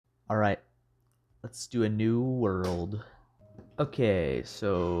Alright, let's do a new world. Okay,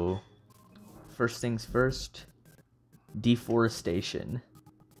 so first things first, deforestation.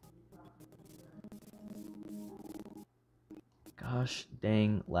 Gosh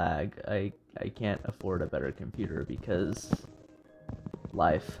dang lag. I can't afford a better computer because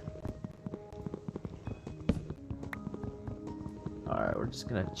life. Alright, we're just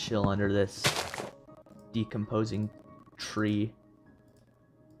gonna chill under this decomposing tree.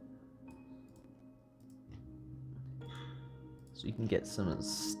 So you can get some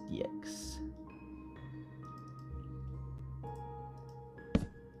sticks.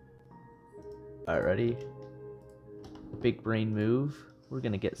 Alright, ready? Big brain move. We're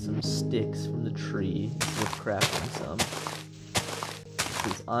gonna get some sticks from the tree with crafting some.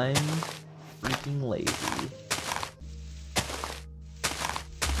 Because I'm freaking lazy.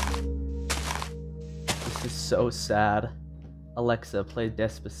 This is so sad. Alexa, play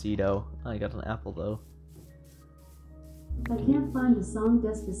Despacito. I got an apple though. I can't find the song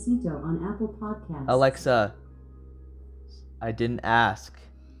Despacito on Apple Podcasts. Alexa, I didn't ask.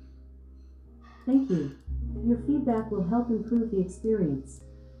 Thank you. Your feedback will help improve the experience.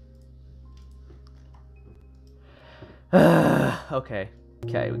 Okay,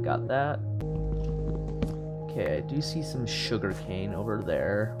 we got that. Okay, I do see some sugar cane over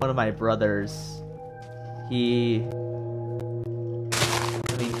there. One of my brothers, he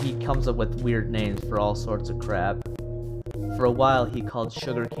comes up with weird names for all sorts of crap. For a while, he called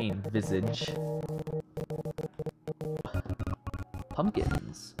sugarcane Visage.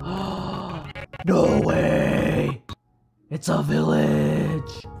 Pumpkins. No way! It's a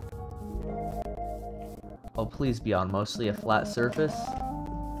village! Oh, please be on mostly a flat surface.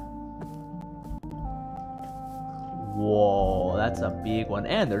 Whoa, that's a big one.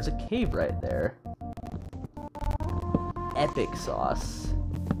 And there's a cave right there. Epic sauce.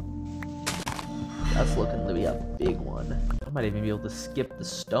 That's looking to be a big one. I might even be able to skip the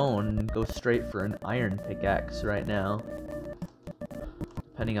stone and go straight for an iron pickaxe right now.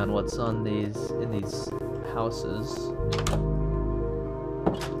 Depending on what's on in these houses.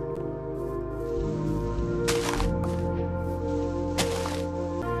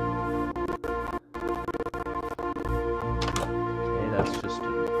 Okay, that's just a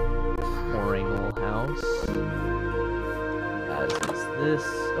boring little house. As is this.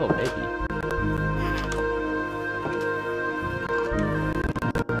 Oh, maybe.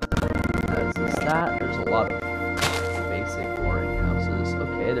 As is that. There's a lot of basic boring houses.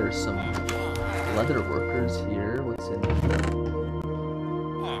 Okay, there's some leather workers here. What's in here?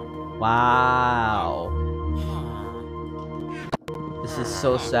 Wow. This is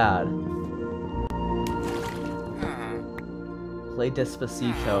so sad. Play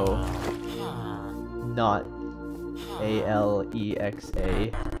Despacito. Not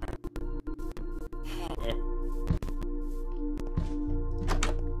Alexa.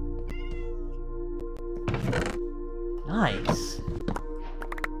 Nice.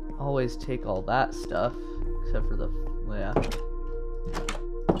 Always take all that stuff, except for the, yeah.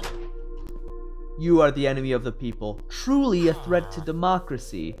 You are the enemy of the people, truly a threat to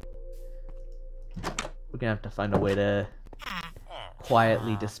democracy. We're gonna have to find a way to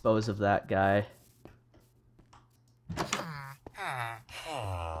quietly dispose of that guy.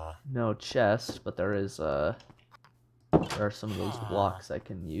 No chest, but there are some of those blocks I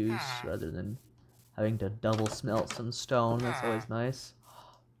can use rather than having to double smelt some stone. That's always nice.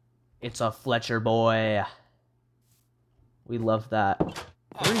 It's a Fletcher boy. We love that.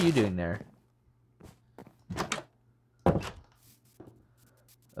 What are you doing there?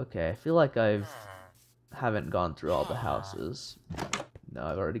 Okay, I feel like haven't gone through all the houses. No,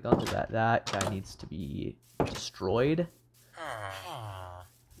 I've already gone through that. That guy needs to be destroyed.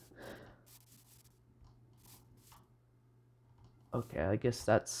 Okay, I guess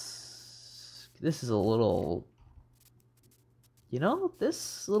this is a little,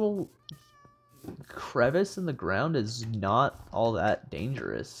 this little crevice in the ground is not all that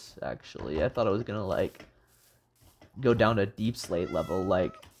dangerous, actually. I thought it was gonna, like, go down to deep slate level,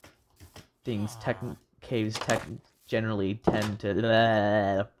 like, caves generally tend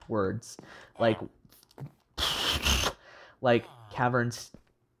to, words, like caverns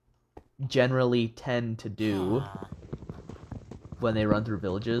generally tend to do when they run through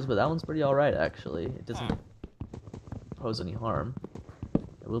villages, but that one's pretty alright, actually. It doesn't pose any harm.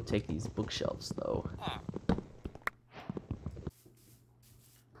 I will take these bookshelves, though.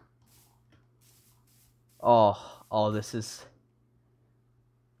 Oh, this is...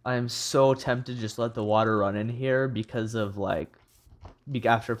 I am so tempted to just let the water run in here because of, like...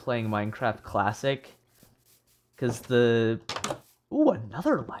 after playing Minecraft Classic. Because the... Ooh,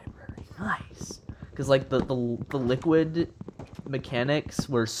 another library. nice. Because, like, the liquid mechanics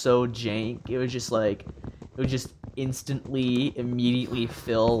were so jank. It was just, like, it would just instantly, immediately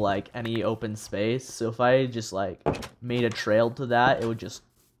fill, like, any open space. So if I just, like, made a trail to that, it would just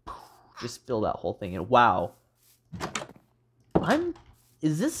fill that whole thing. And wow.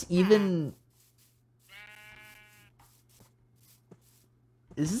 Is this even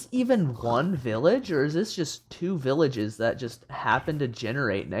one village, or is this just two villages that just happen to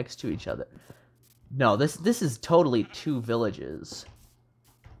generate next to each other? No, this is totally two villages.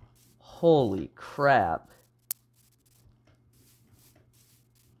 Holy crap.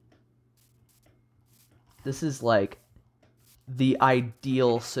 This is like the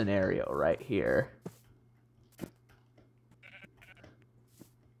ideal scenario right here.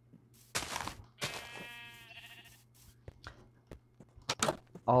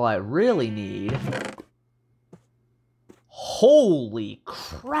 All I really need... Holy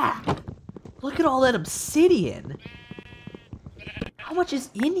crap! Look at all that obsidian! How much is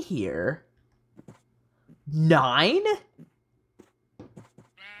in here? 9?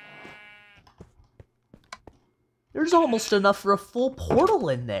 There's almost enough for a full portal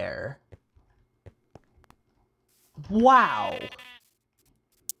in there. Wow.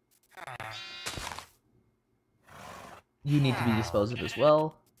 You need to be disposed of as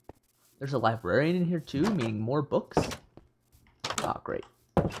well. There's a librarian in here too, meaning more books. Ah, great.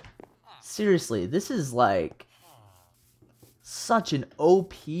 Seriously, this is like such an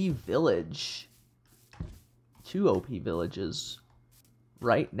OP village. 2 OP villages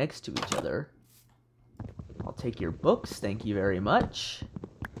right next to each other. I'll take your books, thank you very much.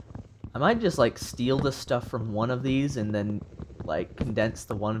 I might just like steal the stuff from one of these and then like condense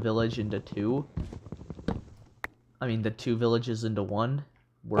the one village into 2. I mean, the 2 villages into 1.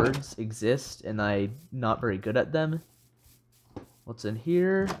 Words exist, and I'm not very good at them. What's in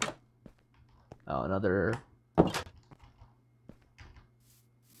here? Oh, another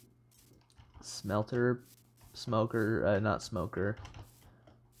smelter, smoker, not smoker.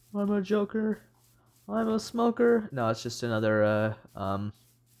 I'm a joker. I'm a smoker. No, it's just another,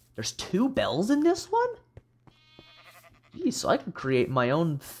 there's 2 bells in this one? Geez, so I could create my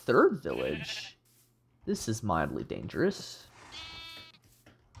own 3rd village. This is mildly dangerous.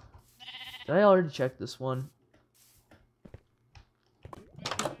 Did I already check this one?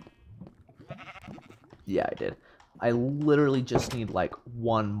 Yeah, I did. I literally just need, like,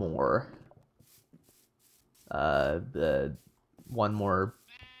 one more. One more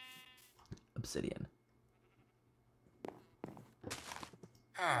obsidian.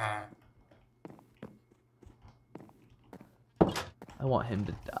 I want him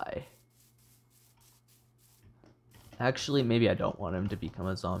to die. Actually, maybe I don't want him to become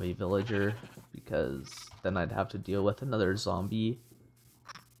a zombie villager, because then I'd have to deal with another zombie.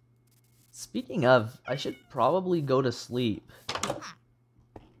 Speaking of, I should probably go to sleep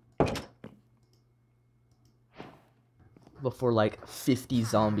before like 50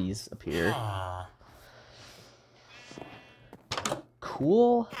 zombies appear.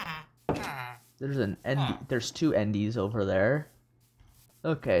 Cool. There's 2 endies over there.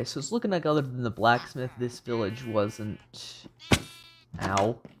 Okay, so it's looking like other than the blacksmith, this village wasn't,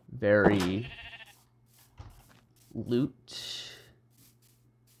 very loot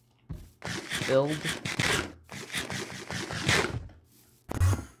filled.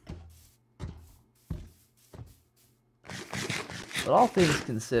 But all things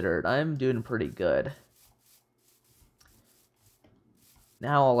considered, I'm doing pretty good.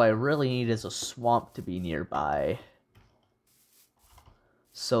 Now all I really need is a swamp to be nearby,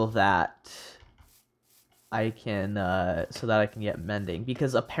 so that I can get mending,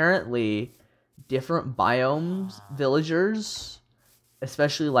 because apparently different biomes villagers,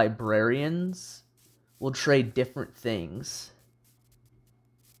 especially librarians, will trade different things.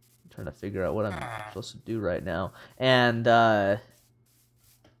 I'm trying to figure out what I'm supposed to do right now. And the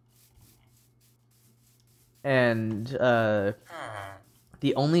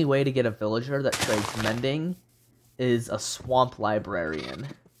only way to get a villager that trades mending is a swamp librarian.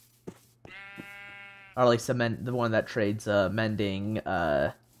 Or at least the one that trades mending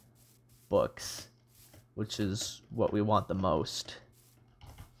books, which is what we want the most.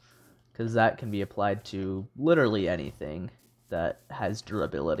 Because that can be applied to literally anything that has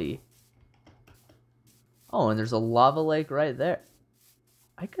durability. Oh, and there's a lava lake right there.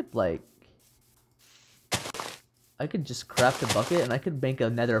 I could just craft a bucket and I could make a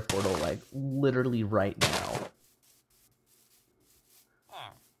nether portal, like, literally right now.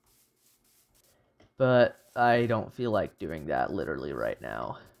 But I don't feel like doing that literally right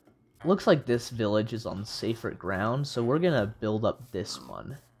now. Looks like this village is on safer ground, so we're gonna build up this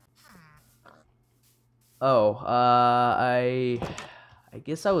one. Oh, I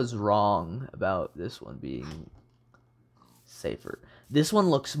guess I was wrong about this one being safer. This one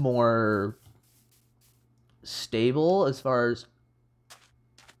looks more stable as far as...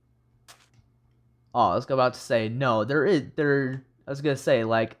 Oh, I was about to say, no, I was gonna say,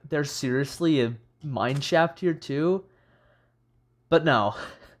 like, there's seriously a mine shaft here too, but no.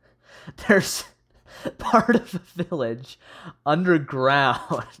 There's part of a village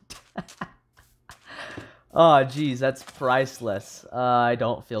underground. Oh, geez, that's priceless. I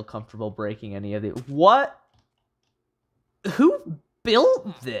don't feel comfortable breaking any of the... What? Who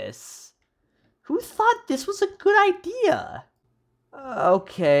built this? Who thought this was a good idea?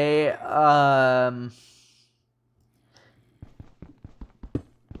 Okay, oh,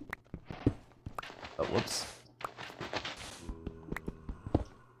 whoops.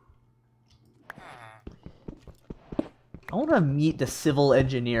 I want to meet the civil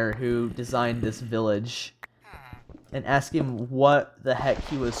engineer who designed this village and ask him what the heck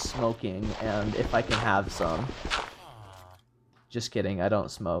he was smoking and if I can have some. Just kidding, I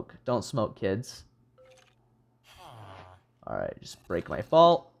don't smoke. Don't smoke, kids. Alright, just break my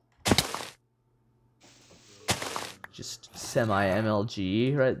fault. Just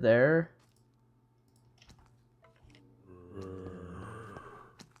semi-MLG right there.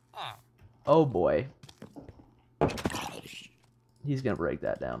 Oh boy. He's gonna break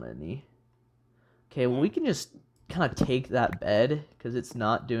that down, isn't he? Okay, well we can just kind of take that bed, because it's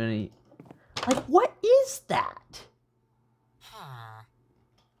not doing any... Like, what is that?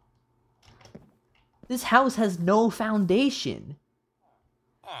 This house has no foundation.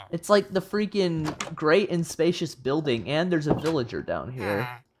 It's like the freaking great and spacious building, and there's a villager down here.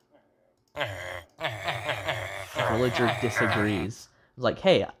 The villager disagrees. Like,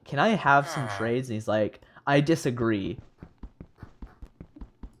 hey, can I have some trades? And he's like, I disagree.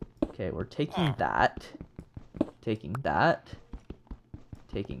 Okay, we're taking that. Taking that.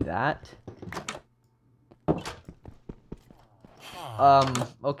 Taking that.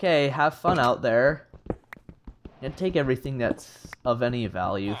 Okay, have fun out there. And take everything that's of any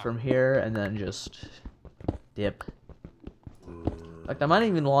value from here, and then just dip. Like, I might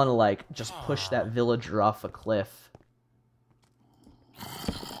even want to, like, just push that villager off a cliff.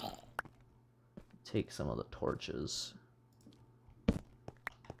 Take some of the torches.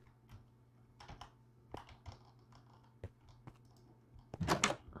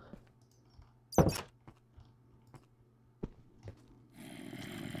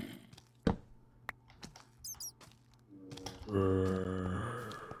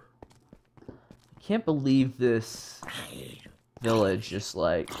 I can't believe this village just,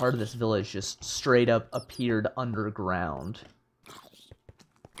 like, part of this village just straight up appeared underground.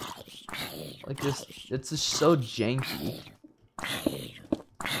 Like, this, it's just so janky.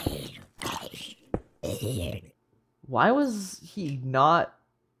 Why was he not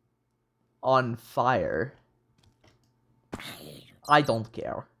on fire? I don't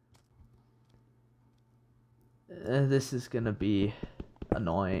care. This is gonna be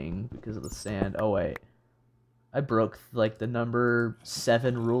annoying because of the sand. Oh wait, I broke like the number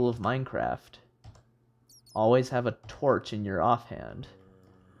 7 rule of Minecraft. Always have a torch in your offhand.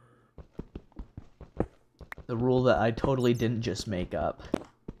 The rule that I totally didn't just make up.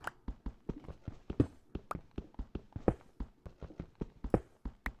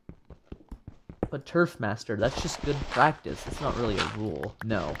 But Turf Master, that's just good practice. It's not really a rule.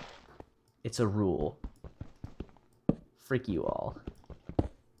 No, it's a rule. Frick you all.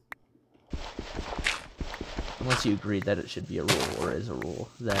 Unless you agree that it should be a rule or is a rule,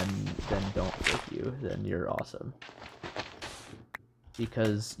 then don't frick you. Then you're awesome.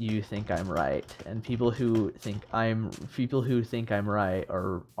 Because you think I'm right, and people who think I'm right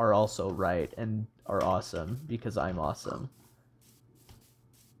are also right and are awesome because I'm awesome.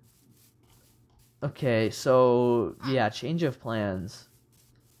 Okay, so yeah, change of plans.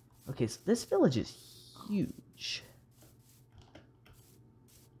 Okay, so this village is huge.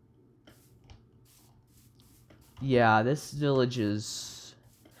 Yeah, this village is...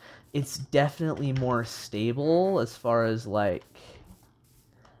 It's definitely more stable as far as, like,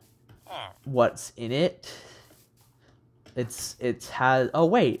 what's in it. It's has... Oh,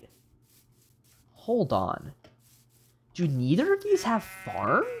 wait. Hold on. Do neither of these have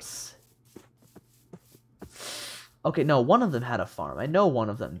farms? Okay, no, one of them had a farm. I know one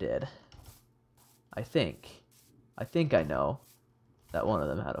of them did. I think I know that one of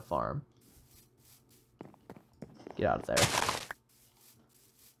them had a farm. Get out of there.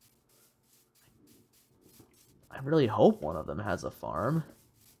 I really hope one of them has a farm.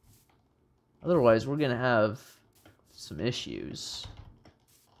 Otherwise, we're gonna have some issues.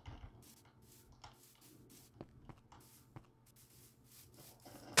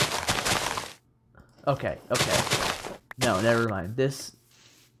 Okay, okay. No, never mind. This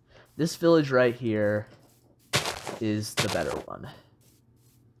village right here is the better one.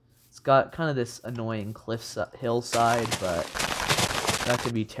 It's got kind of this annoying hillside, but that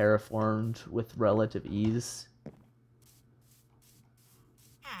could be terraformed with relative ease.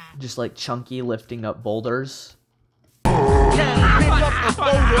 Just like Chunky lifting up boulders. Can pick up a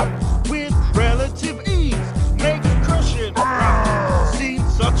boulder with relative ease. Make crushing seem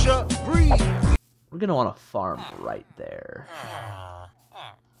such a breeze. We're gonna want to farm right there.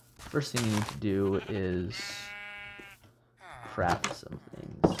 First thing we need to do is craft some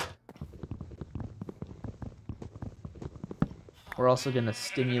things. We're also gonna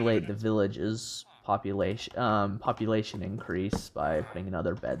stimulate the village's population increase by putting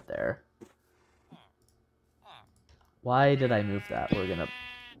another bed there. Why did I move that? We're gonna...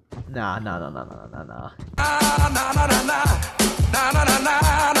 Nah.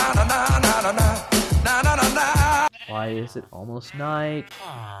 Why is it almost night?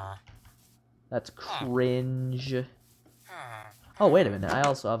 That's cringe. Oh, wait a minute. I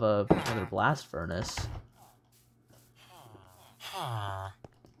also have another blast furnace.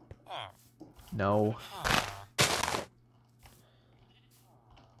 No.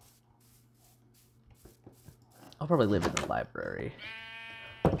 I'll probably live in the library.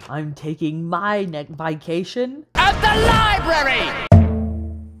 I'm taking my vacation At the library!